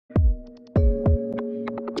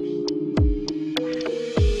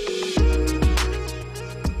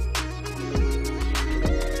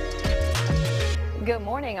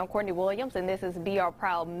morning. I'm Courtney Williams, and this is Be Our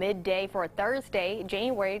Proud Midday for Thursday,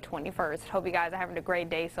 January 21st. Hope you guys are having a great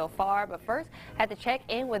day so far. But first, I had to check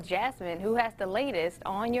in with Jasmine, who has the latest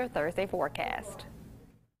on your Thursday forecast.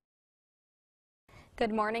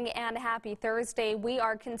 Good morning and happy Thursday. We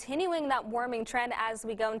are continuing that warming trend as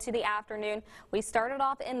we go into the afternoon. We started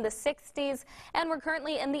off in the 60s and we're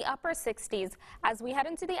currently in the upper 60s. As we head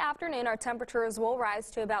into the afternoon, our temperatures will rise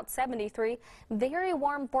to about 73. Very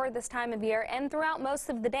warm for this time of year, and throughout most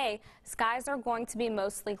of the day, skies are going to be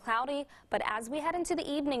mostly cloudy. But as we head into the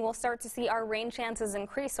evening, we'll start to see our rain chances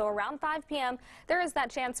increase. So around 5 p.m., there is that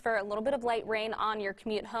chance for a little bit of light rain on your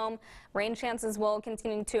commute home. Rain chances will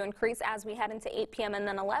continue to increase as we head into 8 p.m. and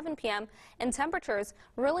then 11 p.m. and temperatures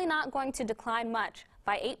really not going to decline much.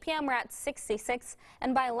 By 8 p.m. we're at 66,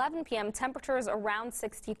 and by 11 p.m. temperatures around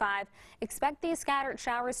 65. Expect these scattered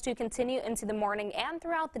showers to continue into the morning and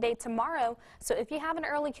throughout the day tomorrow. So if you have an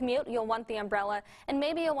early commute, you'll want the umbrella, and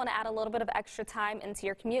maybe you'll want to add a little bit of extra time into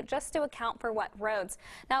your commute just to account for wet roads.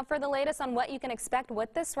 Now, for the latest on what you can expect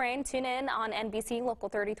with this rain, tune in on NBC Local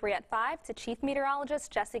 33 at 5 to Chief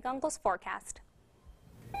Meteorologist Jesse Gunkel's forecast.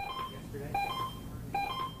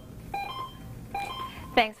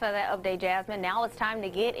 Thanks for that update, Jasmine. Now it's time to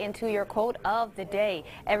get into your quote of the day.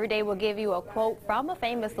 Every day we'll give you a quote from a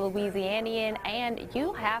famous Louisianian, and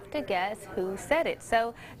you have to guess who said it.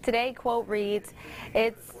 So today's quote reads,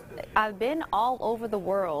 I've been all over the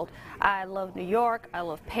world. I love New York, I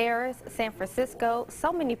love Paris, San Francisco,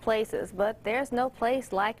 so many places, but there's no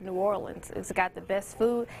place like New Orleans. It's got the best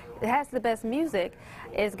food, it has the best music,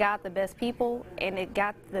 it's got the best people, and it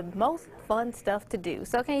got the most fun stuff to do.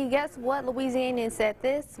 So can you guess what Louisianian said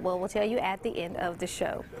this? Well, we'll tell you at the end of the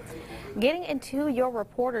show. Getting into your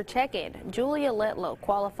reporter check-in, Julia Letlow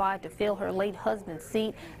qualified to fill her late husband's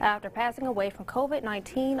seat after passing away from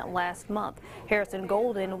COVID-19 last month. Harrison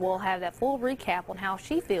Golden will have that full recap on how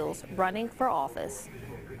she feels running for office.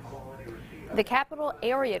 The Capital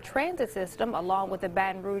Area Transit System, along with the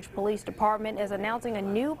Baton Rouge Police Department, is announcing a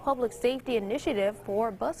new public safety initiative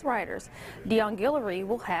for bus riders. Dion Guillory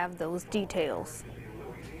will have those details.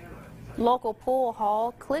 Local pool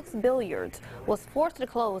hall Clicks Billiards was forced to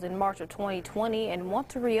close in March of 2020 and want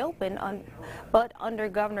to reopen, but under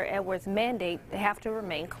Governor Edwards' mandate, they have to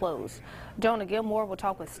remain closed. Jonah Gilmore will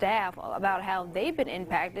talk with staff about how they've been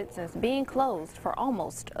impacted since being closed for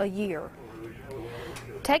almost a year.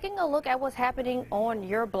 Taking a look at what's happening on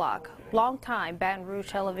your block, longtime Baton Rouge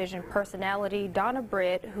television personality Donna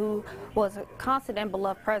Britt, who was a constant and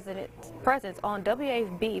beloved presence on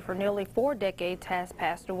WAFB for nearly 4 decades, has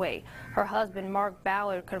passed away. Her husband, Mark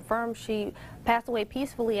Ballard, confirmed she passed away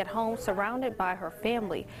peacefully at home surrounded by her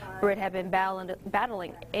family. Britt had been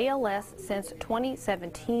battling ALS since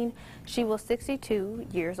 2017. She was 62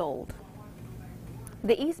 years old.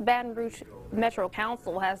 The East Baton Rouge Metro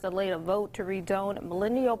Council has delayed a vote to rezone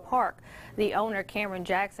Millennial Park. The owner, Cameron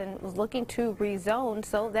Jackson, was looking to rezone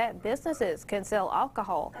so that businesses can sell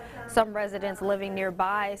alcohol. Some residents living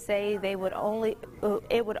nearby say it would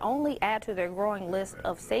only add to their growing list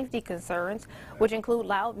of safety concerns, which include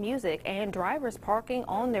loud music and drivers parking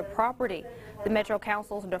on their property. The Metro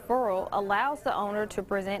Council's deferral allows the owner to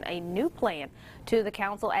present a new plan to the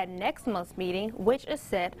council at next month's meeting, which is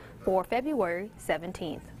set for February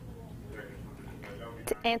 17th.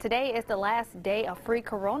 And today is the last day of free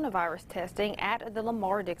coronavirus testing at the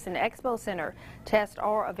Lamar-Dixon Expo Center. Tests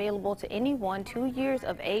are available to anyone 2 years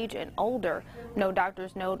of age and older. No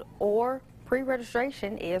doctor's note or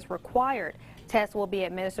pre-registration is required. Tests will be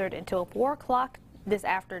administered until 4 o'clock this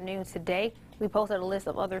afternoon today. We posted a list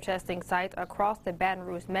of other testing sites across the Baton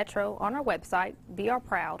Rouge Metro on our website,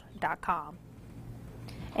 beourproud.com.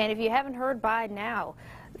 And if you haven't heard by now,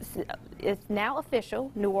 it's now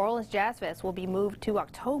official. New Orleans Jazz Fest will be moved to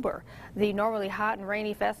October. The normally hot and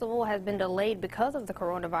rainy festival has been delayed because of the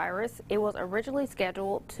coronavirus. It was originally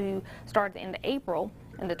scheduled to start in April,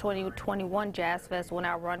 and the 2021 Jazz Fest will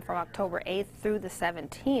now run from October 8th through the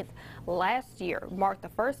 17th. Last year marked the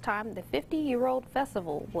first time the 50-year-old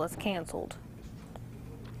festival was canceled.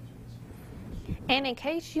 And in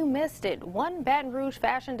case you missed it, one Baton Rouge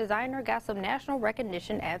fashion designer got some national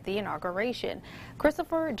recognition at the inauguration.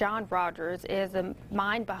 Christopher John Rogers is the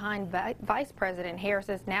mind behind Vice President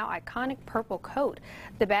Harris's now iconic purple coat.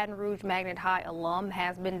 The Baton Rouge Magnet High alum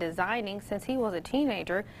has been designing since he was a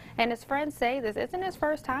teenager, and his friends say this isn't his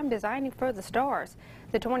first time designing for the stars.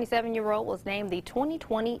 The 27-year-old was named the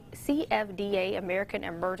 2020 CFDA American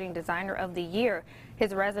Emerging Designer of the Year.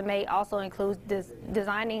 His resume also includes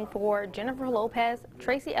designing for Jennifer Lopez,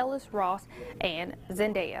 Tracy Ellis Ross, and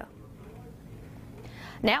Zendaya.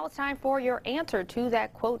 Now it's time for your answer to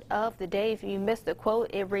that quote of the day. If you missed the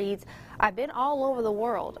quote, it reads, "I've been all over the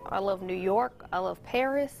world. I love New York, I love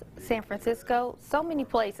Paris, San Francisco, so many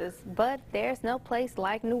places, but there's no place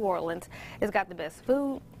like New Orleans. It's got the best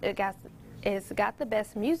food, it's got the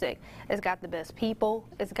best music, it's got the best people,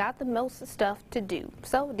 it's got the most stuff to do."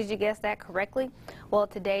 So did you guess that correctly? Well,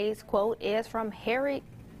 today's quote is from Harry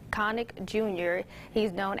Connick Jr.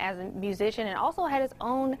 He's known as a musician and also had his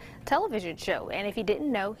own television show. And if you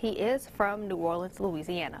didn't know, he is from New Orleans,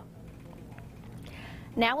 Louisiana.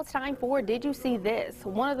 Now it's time for Did You See This?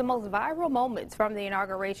 One of the most viral moments from the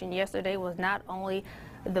inauguration yesterday was not only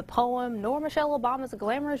the poem nor Michelle Obama's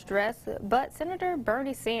glamorous dress, but Senator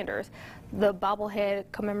Bernie Sanders. The bobblehead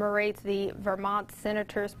commemorates the Vermont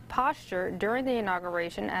senator's posture during the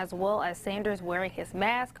inauguration, as well as Sanders wearing his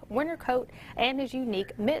mask, winter coat, and his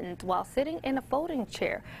unique mittens while sitting in a folding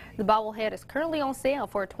chair. The bobblehead is currently on sale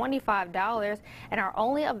for $25 and are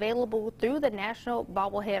only available through the National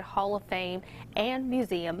Bobblehead Hall of Fame and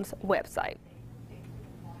Museum's website.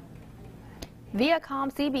 Viacom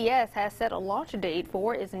CBS has set a launch date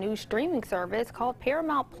for its new streaming service called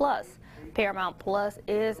Paramount Plus. Paramount Plus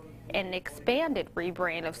is an expanded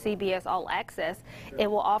rebrand of CBS All Access. It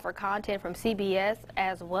will offer content from CBS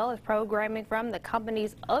as well as programming from the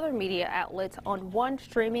company's other media outlets on one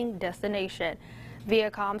streaming destination.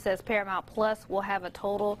 Viacom says Paramount Plus will have a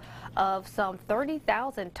total of some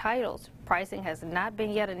 30,000 titles. Pricing has not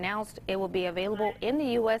been yet announced. It will be available in the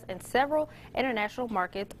U.S. and several international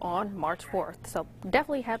markets on March 4th. So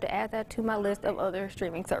definitely have to add that to my list of other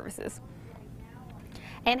streaming services.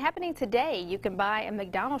 And happening today, you can buy a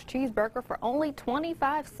McDonald's cheeseburger for only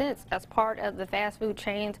 25 cents as part of the fast food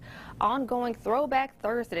chain's ongoing Throwback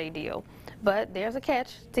Thursday deal. But there's a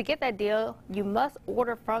catch. To get that deal, you must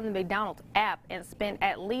order from the McDonald's app and spend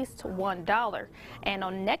at least $1. And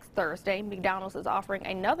on next Thursday, McDonald's is offering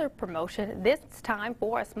another promotion, this time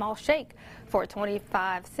for a small shake for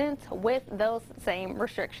 25 cents with those same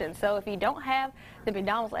restrictions. So if you don't have the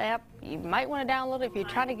McDonald's app, you might want to download it if you're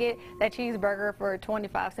trying to get that cheeseburger for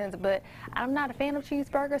 25 cents. But I'm not a fan of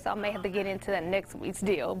cheeseburgers, so I may have to get into that next week's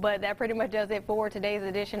deal. But that pretty much does it for today's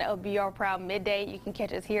edition of Be Our Proud Midday. You can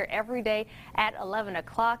catch us here every day at 11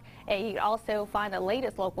 o'clock. And you can also find the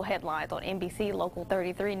latest local headlines on NBC Local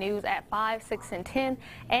 33 News at 5, 6, and 10,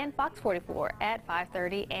 and Fox 44 at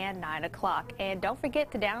 5:30 and 9 o'clock. And don't forget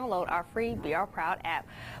to download our free Be Our Proud app.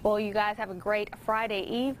 Well, you guys have a great Friday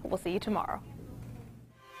Eve. We'll see you tomorrow.